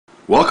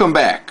Welcome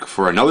back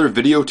for another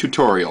video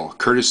tutorial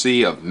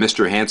courtesy of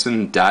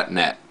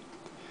MrHanson.net.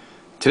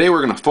 Today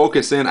we're going to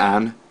focus in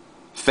on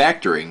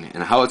factoring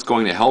and how it's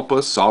going to help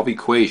us solve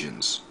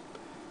equations.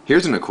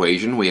 Here's an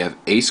equation. We have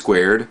a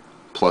squared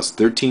plus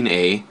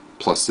 13a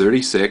plus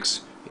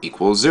 36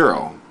 equals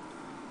 0.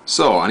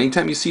 So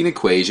anytime you see an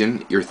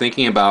equation, you're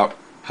thinking about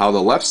how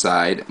the left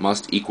side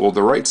must equal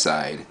the right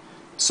side.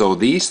 So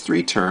these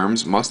three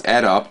terms must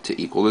add up to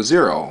equal to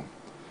 0.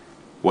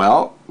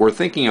 Well, we're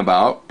thinking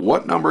about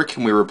what number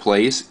can we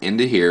replace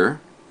into here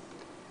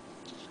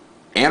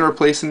and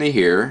replace into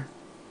here,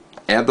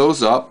 add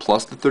those up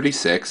plus the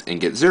 36 and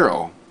get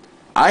 0.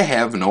 I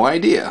have no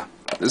idea.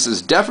 This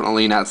is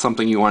definitely not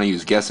something you want to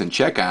use guess and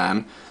check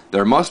on.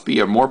 There must be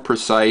a more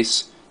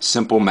precise,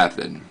 simple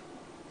method.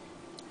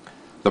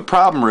 The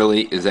problem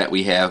really is that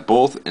we have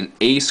both an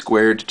a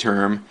squared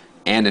term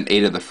and an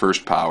a to the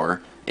first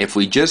power. If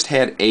we just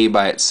had a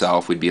by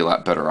itself, we'd be a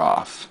lot better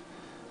off.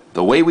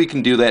 The way we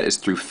can do that is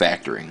through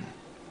factoring.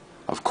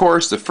 Of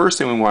course, the first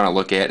thing we want to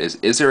look at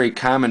is there a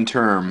common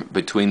term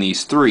between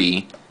these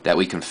three that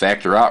we can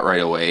factor out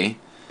right away?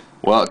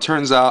 Well, it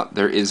turns out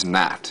there is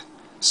not.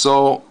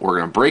 So we're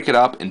going to break it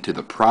up into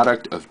the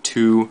product of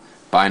two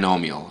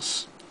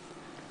binomials.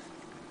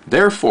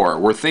 Therefore,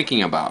 we're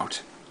thinking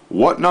about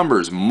what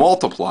numbers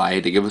multiply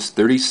to give us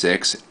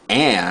 36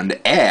 and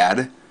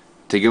add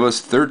to give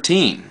us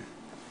 13.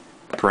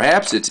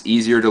 Perhaps it's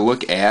easier to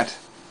look at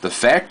the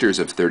factors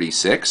of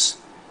 36.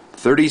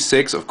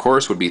 36, of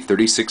course, would be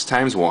 36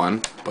 times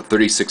 1, but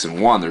 36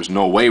 and 1, there's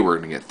no way we're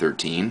going to get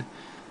 13.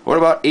 What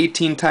about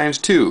 18 times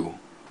 2?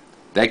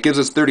 That gives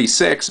us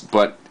 36,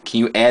 but can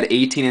you add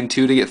 18 and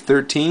 2 to get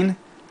 13?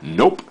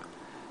 Nope.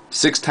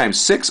 6 times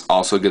 6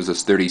 also gives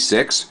us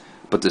 36,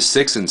 but does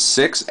 6 and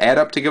 6 add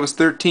up to give us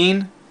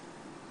 13?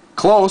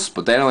 Close,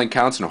 but that only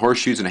counts in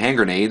horseshoes and hand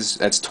grenades.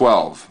 That's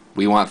 12.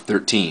 We want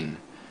 13.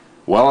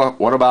 Well,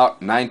 what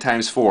about 9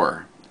 times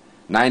 4?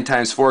 9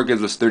 times 4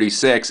 gives us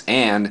 36,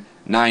 and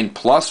 9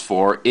 plus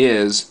 4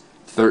 is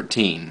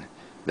 13.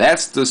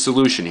 That's the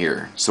solution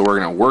here. So we're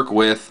going to work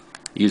with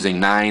using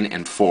 9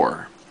 and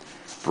 4.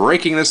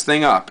 Breaking this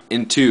thing up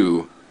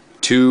into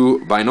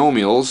two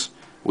binomials,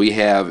 we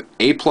have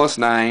a plus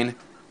 9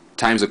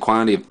 times the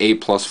quantity of a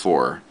plus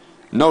 4.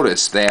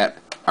 Notice that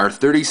our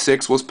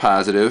 36 was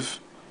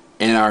positive,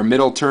 and our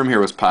middle term here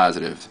was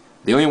positive.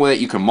 The only way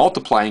that you can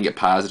multiply and get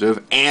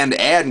positive and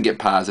add and get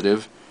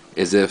positive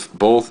is if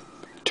both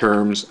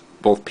terms,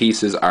 both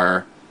pieces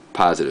are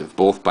positive.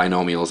 Both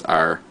binomials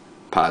are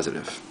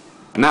positive.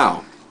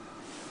 Now,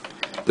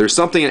 there's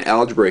something in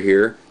algebra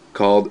here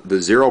called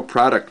the zero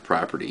product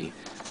property.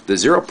 The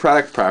zero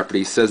product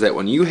property says that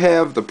when you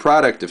have the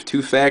product of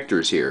two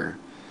factors here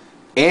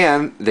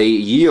and they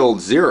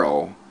yield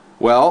 0,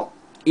 well,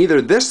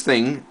 either this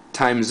thing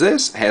times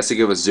this has to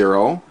give us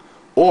 0,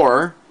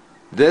 or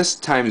this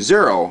times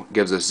 0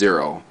 gives us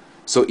 0.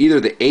 So either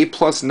the a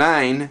plus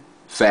 9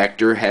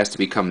 factor has to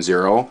become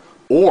 0,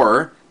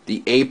 or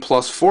the a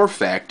plus 4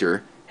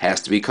 factor has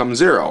to become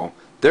 0.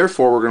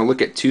 Therefore, we're going to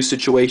look at two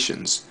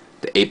situations.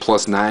 The a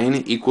plus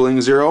 9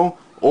 equaling 0,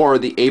 or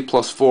the a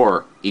plus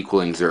 4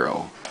 equaling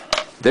 0.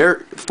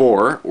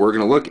 Therefore, we're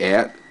going to look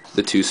at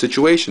the two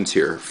situations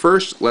here.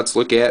 First, let's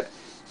look at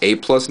a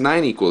plus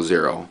 9 equals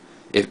 0.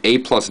 If a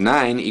plus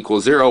 9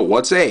 equals 0,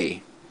 what's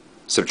a?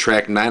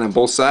 Subtract 9 on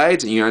both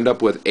sides, and you end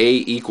up with a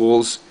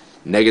equals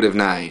negative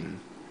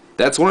 9.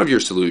 That's one of your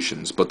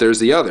solutions, but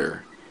there's the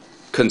other.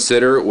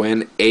 Consider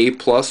when a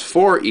plus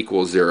 4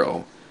 equals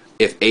 0.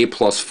 If a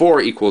plus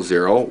 4 equals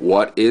 0,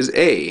 what is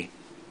a?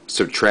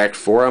 Subtract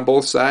 4 on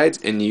both sides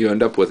and you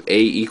end up with a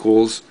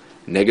equals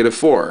negative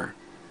 4.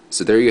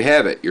 So there you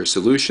have it. Your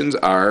solutions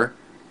are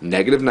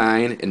negative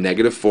 9 and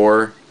negative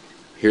 4.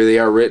 Here they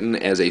are written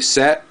as a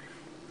set,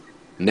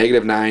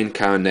 negative 9,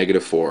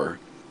 negative 4.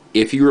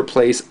 If you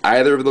replace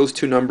either of those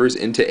two numbers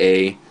into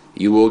a,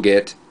 you will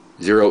get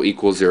 0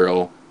 equals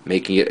 0,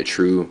 making it a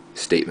true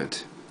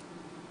statement.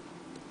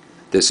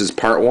 This is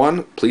part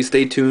 1. Please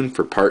stay tuned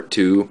for part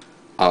 2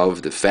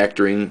 of the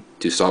factoring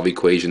to solve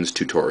equations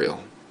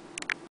tutorial.